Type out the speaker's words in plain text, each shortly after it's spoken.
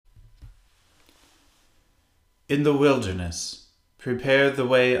In the wilderness, prepare the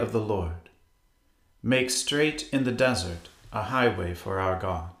way of the Lord. Make straight in the desert a highway for our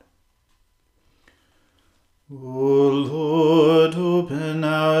God. O Lord, open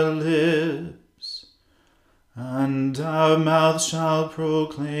our lips, and our mouth shall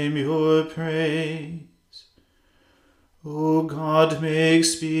proclaim your praise. O God, make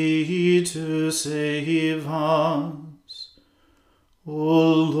speed to save us. O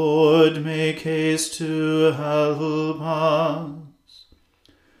Lord, make haste to help us.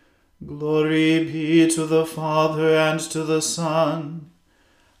 Glory be to the Father, and to the Son,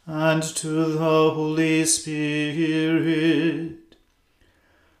 and to the Holy Spirit,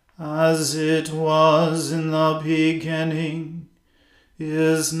 as it was in the beginning,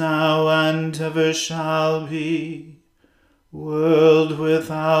 is now, and ever shall be, world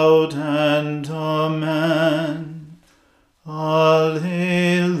without end. Amen.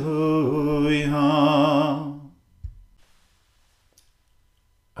 Alleluia.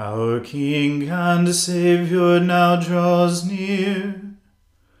 Our King and Saviour now draws near.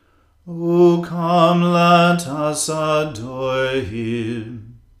 O come, let us adore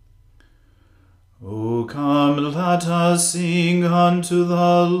him. O come, let us sing unto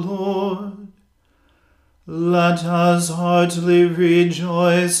the Lord. Let us heartily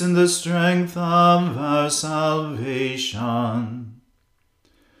rejoice in the strength of our salvation.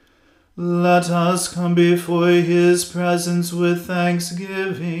 Let us come before his presence with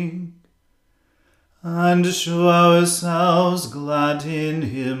thanksgiving, and show ourselves glad in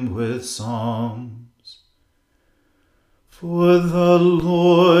him with songs. For the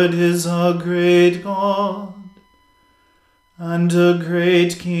Lord is a great God, and a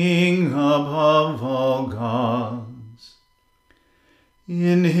great King above all gods.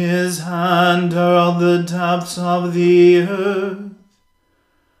 In his hand are all the depths of the earth,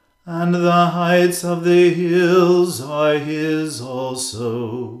 and the heights of the hills are his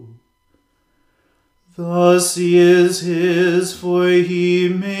also. The sea is his, for he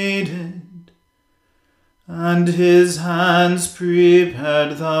made it, and his hands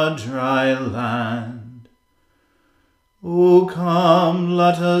prepared the dry land. O come,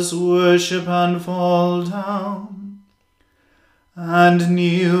 let us worship and fall down, and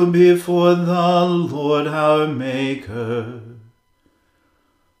kneel before the Lord our Maker.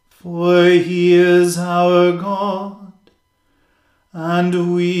 For he is our God,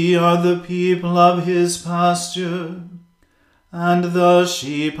 and we are the people of his pasture, and the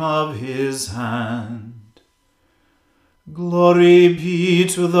sheep of his hand. Glory be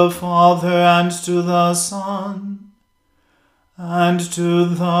to the Father, and to the Son, and to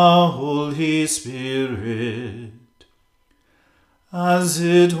the Holy Spirit, as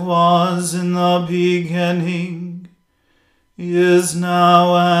it was in the beginning, is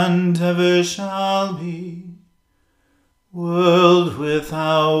now, and ever shall be, world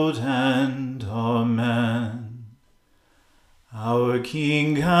without end. Amen. Our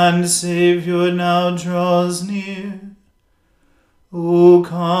King and Saviour now draws near. O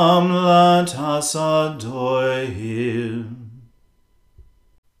come, let us adore him.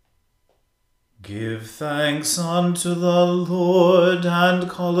 Give thanks unto the Lord, and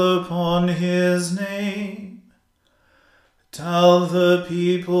call upon his name. Tell the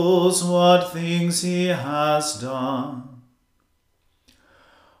peoples what things he has done.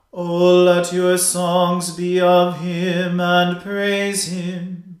 O let your songs be of him, and praise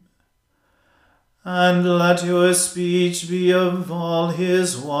him. And let your speech be of all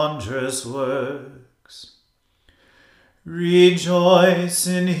his wondrous works. Rejoice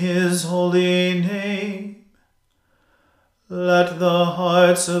in his holy name. Let the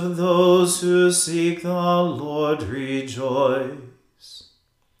hearts of those who seek the Lord rejoice.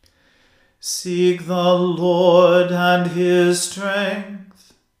 Seek the Lord and his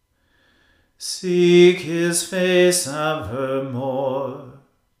strength. Seek his face evermore.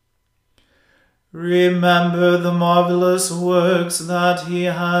 Remember the marvelous works that he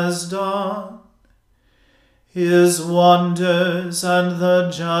has done, his wonders and the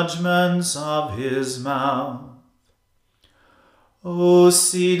judgments of his mouth. O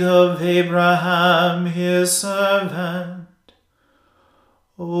seed of Abraham, his servant,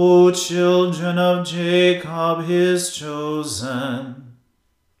 O children of Jacob, his chosen.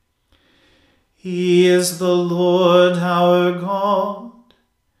 He is the Lord our God.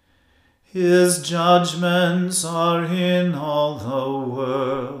 His judgments are in all the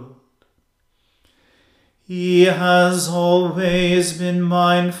world. He has always been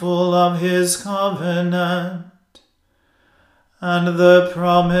mindful of his covenant, and the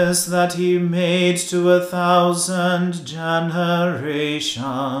promise that he made to 1,000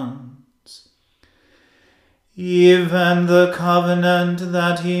 generations. even the covenant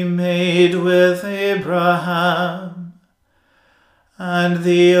that he made with Abraham, and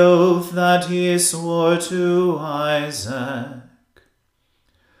the oath that he swore to Isaac,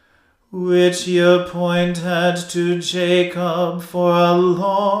 which he appointed to Jacob for a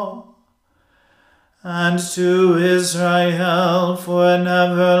law, and to Israel for an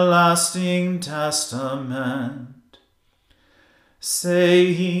everlasting testament,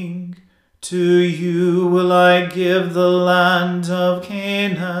 saying, To you will I give the land of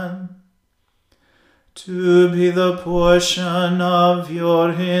Canaan, to be the portion of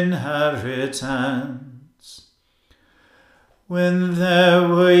your inheritance. When there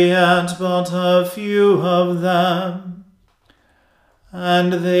were yet but a few of them,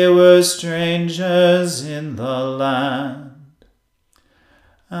 and they were strangers in the land,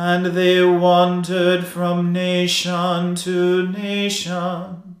 and they wandered from nation to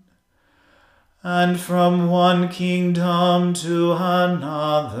nation, and from one kingdom to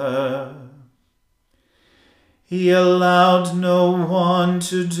another. He allowed no one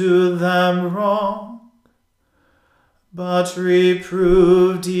to do them wrong, but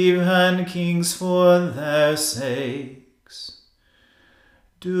reproved even kings for their sakes.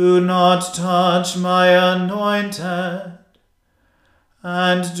 Do not touch my anointed,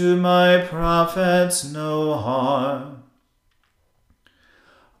 and do my prophets no harm.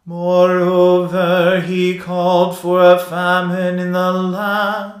 Moreover, he called for a famine in the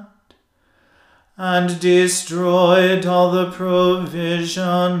land, and destroyed all the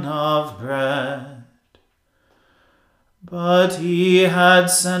provision of bread. But he had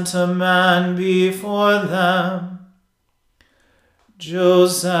sent a man before them,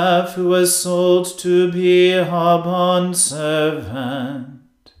 Joseph, who was sold to be a bondservant,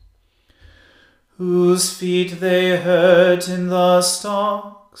 whose feet they hurt in the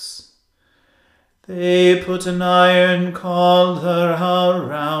stocks. They put an iron collar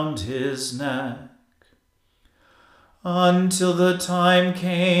around his neck, until the time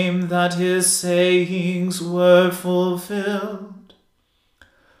came that his sayings were fulfilled.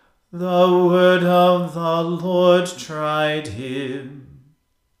 The word of the Lord tried him.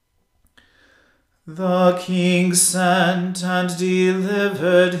 The king sent and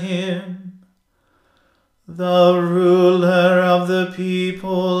delivered him. The ruler of the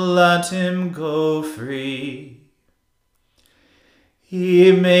people let him go free.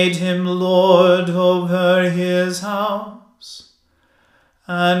 He made him lord over his house,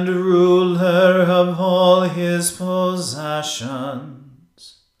 and ruler of all his possessions,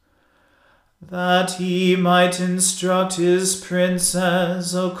 that he might instruct his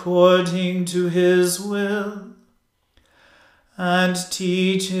princes according to his will, and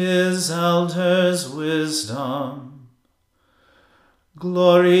teach his elders wisdom.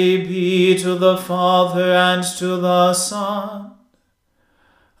 Glory be to the Father and to the Son,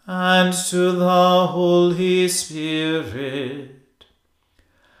 and to the Holy Spirit,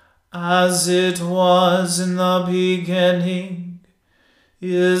 as it was in the beginning,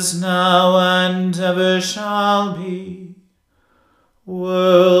 is now, and ever shall be,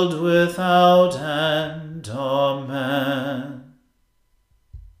 world without end. Amen.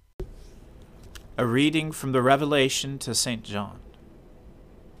 A reading from the Revelation to St. John.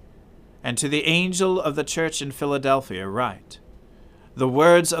 And to the angel of the church in Philadelphia write, The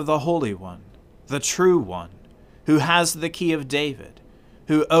words of the Holy One, the true One, who has the key of David,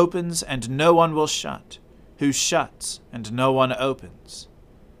 who opens and no one will shut, who shuts and no one opens.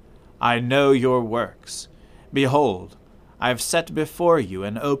 I know your works. Behold, I have set before you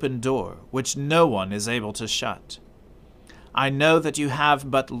an open door, which no one is able to shut. I know that you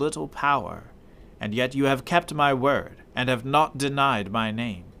have but little power, and yet you have kept my word, and have not denied my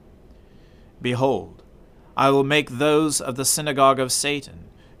name. Behold, I will make those of the synagogue of Satan,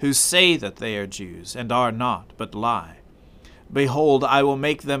 who say that they are Jews, and are not, but lie. Behold, I will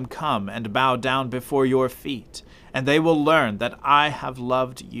make them come and bow down before your feet, and they will learn that I have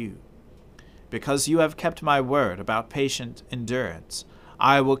loved you. Because you have kept my word about patient endurance,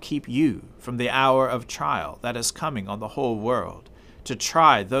 I will keep you from the hour of trial that is coming on the whole world, to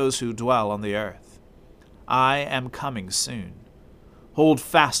try those who dwell on the earth. I am coming soon. Hold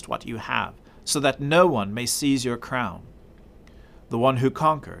fast what you have, so that no one may seize your crown. The one who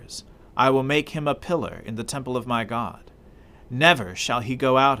conquers, I will make him a pillar in the temple of my God. Never shall he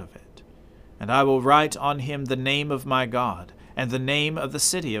go out of it. And I will write on him the name of my God, and the name of the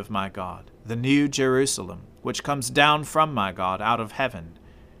city of my God, the new Jerusalem, which comes down from my God out of heaven,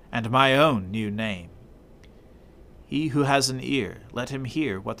 and my own new name. He who has an ear, let him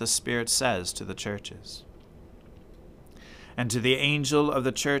hear what the Spirit says to the churches. And to the angel of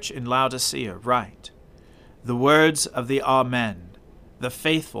the church in Laodicea write, the words of the Amen, the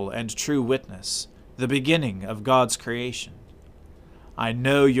faithful and true witness, the beginning of God's creation. I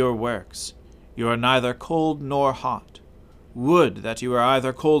know your works. You are neither cold nor hot. Would that you were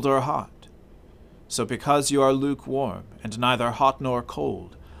either cold or hot. So because you are lukewarm, and neither hot nor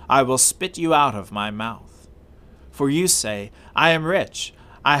cold, I will spit you out of my mouth. For you say, I am rich,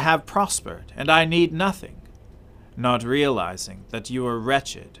 I have prospered, and I need nothing, not realizing that you are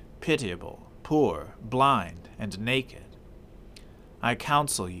wretched, pitiable, poor, blind, and naked. I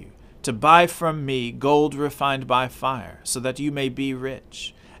counsel you to buy from me gold refined by fire, so that you may be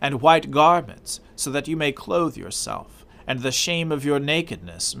rich, and white garments, so that you may clothe yourself, and the shame of your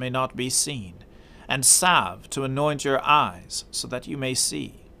nakedness may not be seen, and salve to anoint your eyes, so that you may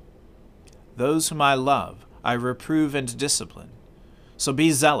see. Those whom I love I reprove and discipline. So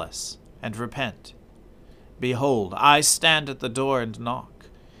be zealous and repent. Behold, I stand at the door and knock.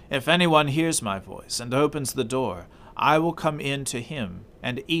 If anyone hears my voice and opens the door, I will come in to him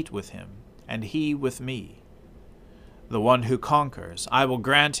and eat with him, and he with me. The one who conquers, I will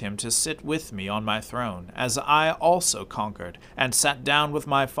grant him to sit with me on my throne, as I also conquered and sat down with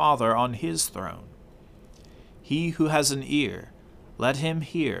my Father on his throne. He who has an ear, let him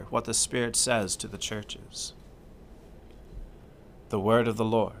hear what the Spirit says to the churches. The word of the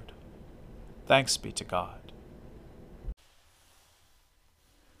Lord. Thanks be to God.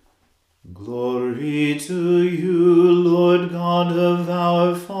 Glory to you, Lord God of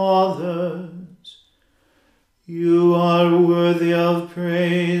our fathers. You are worthy of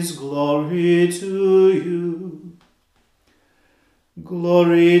praise. Glory to you.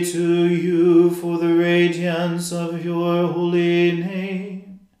 Glory to you for the radiance of your holy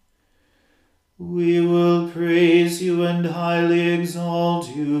name. We will praise you and highly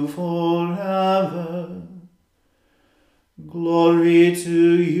exalt you forever. Glory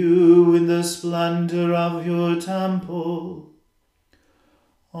to you in the splendor of your temple.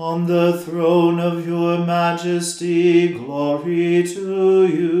 On the throne of your majesty, glory to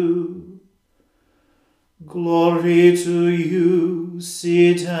you. Glory to you,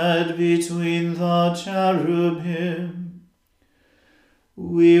 seated between the cherubim.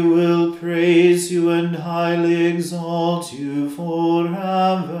 We will praise you and highly exalt you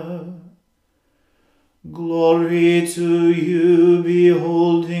forever. Glory to you,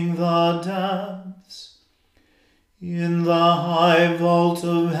 beholding the depths. In the high vault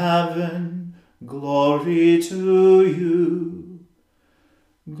of heaven, glory to you.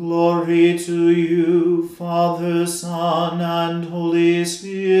 Glory to you, Father, Son, and Holy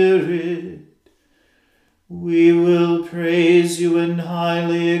Spirit. We will praise you and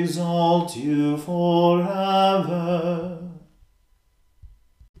highly exalt you forever.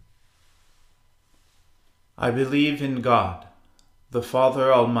 I believe in God, the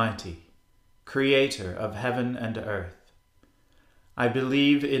Father Almighty, Creator of heaven and earth. I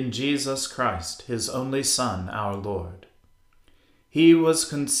believe in Jesus Christ, his only Son, our Lord. He was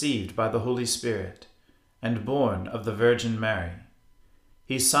conceived by the Holy Spirit and born of the Virgin Mary.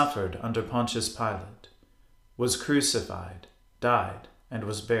 He suffered under Pontius Pilate, was crucified, died, and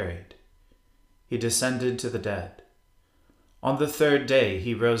was buried. He descended to the dead. On the third day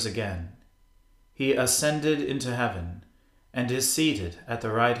he rose again. He ascended into heaven, and is seated at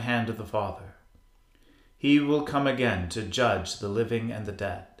the right hand of the Father. He will come again to judge the living and the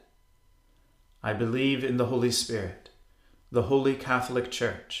dead. I believe in the Holy Spirit, the Holy Catholic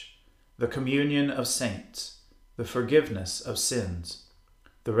Church, the communion of saints, the forgiveness of sins,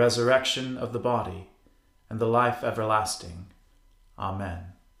 the resurrection of the body, and the life everlasting. Amen.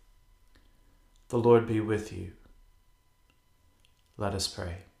 The Lord be with you. Let us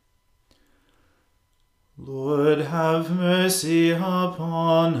pray. Lord, have mercy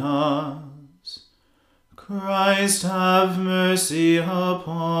upon us. Christ, have mercy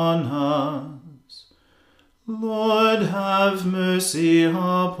upon us. Lord, have mercy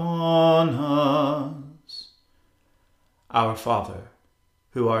upon us. Our Father,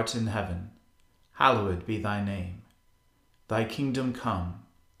 who art in heaven, hallowed be thy name. Thy kingdom come,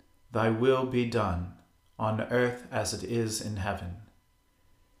 thy will be done, on earth as it is in heaven.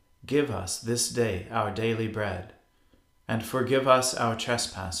 Give us this day our daily bread, and forgive us our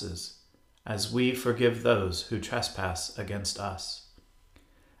trespasses, as we forgive those who trespass against us.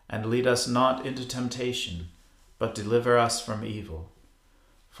 And lead us not into temptation, but deliver us from evil.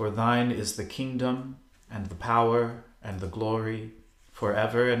 For thine is the kingdom, and the power, and the glory,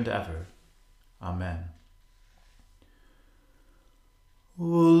 forever and ever. Amen. O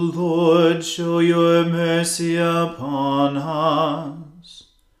Lord, show your mercy upon us,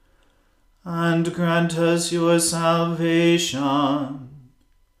 and grant us your salvation.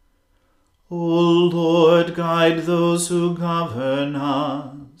 O Lord, guide those who govern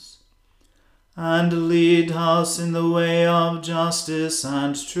us, and lead us in the way of justice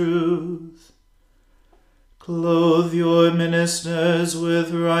and truth. Clothe your ministers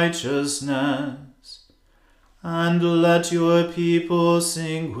with righteousness, and let your people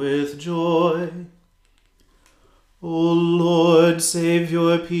sing with joy. O Lord, save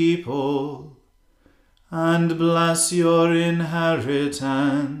your people, and bless your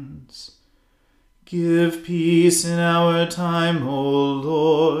inheritance. Give peace in our time, O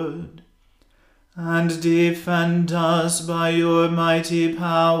Lord, and defend us by your mighty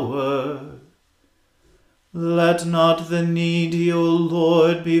power. Let not the needy, O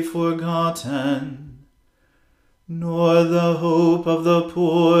Lord, be forgotten, nor the hope of the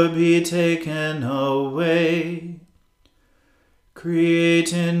poor be taken away.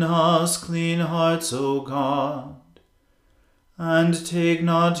 Create in us clean hearts, O God, and take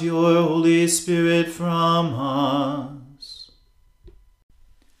not your Holy Spirit from us.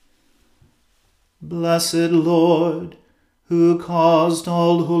 Blessed Lord, who caused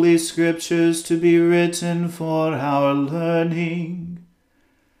all holy scriptures to be written for our learning,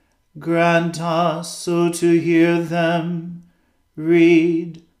 grant us so to hear them,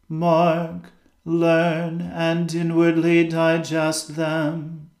 read, mark, learn, and inwardly digest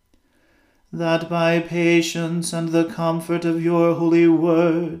them, that by patience and the comfort of your holy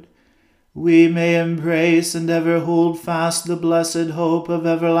word we may embrace and ever hold fast the blessed hope of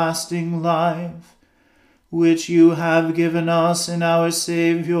everlasting life, which you have given us in our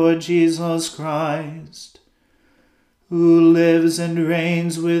Saviour Jesus Christ, who lives and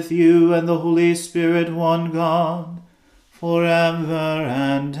reigns with you and the Holy Spirit, one God, forever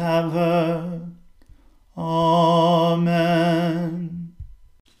and ever. Amen.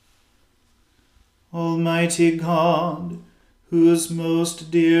 Almighty God, whose most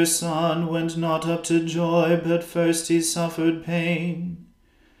dear Son went not up to joy, but first he suffered pain,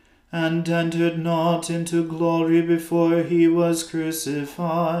 and entered not into glory before he was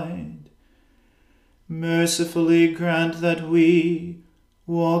crucified, mercifully grant that we,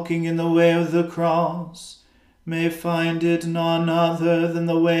 walking in the way of the cross, may find it none other than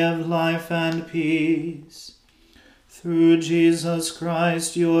the way of life and peace. Through Jesus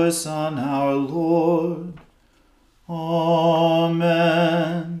Christ, your Son, our Lord. Amen.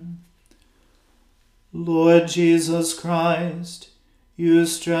 Lord Jesus Christ, you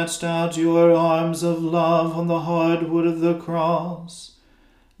stretched out your arms of love on the hard wood of the cross,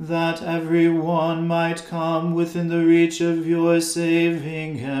 that every one might come within the reach of your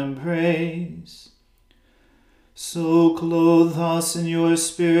saving embrace. So clothe us in your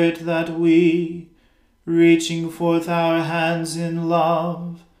Spirit that we, reaching forth our hands in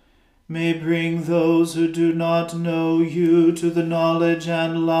love, may bring those who do not know you to the knowledge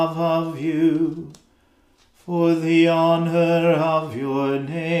and love of you, for the honor of your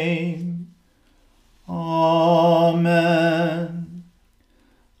name. Amen.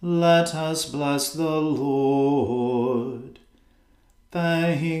 Let us bless the Lord.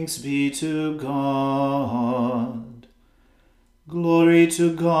 Thanks be to God. Glory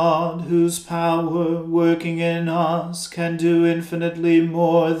to God, whose power, working in us, can do infinitely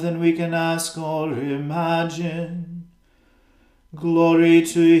more than we can ask or imagine. Glory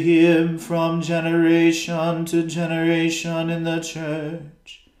to him from generation to generation in the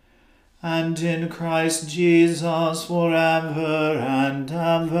Church, and in Christ Jesus forever and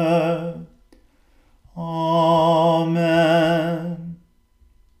ever. Amen.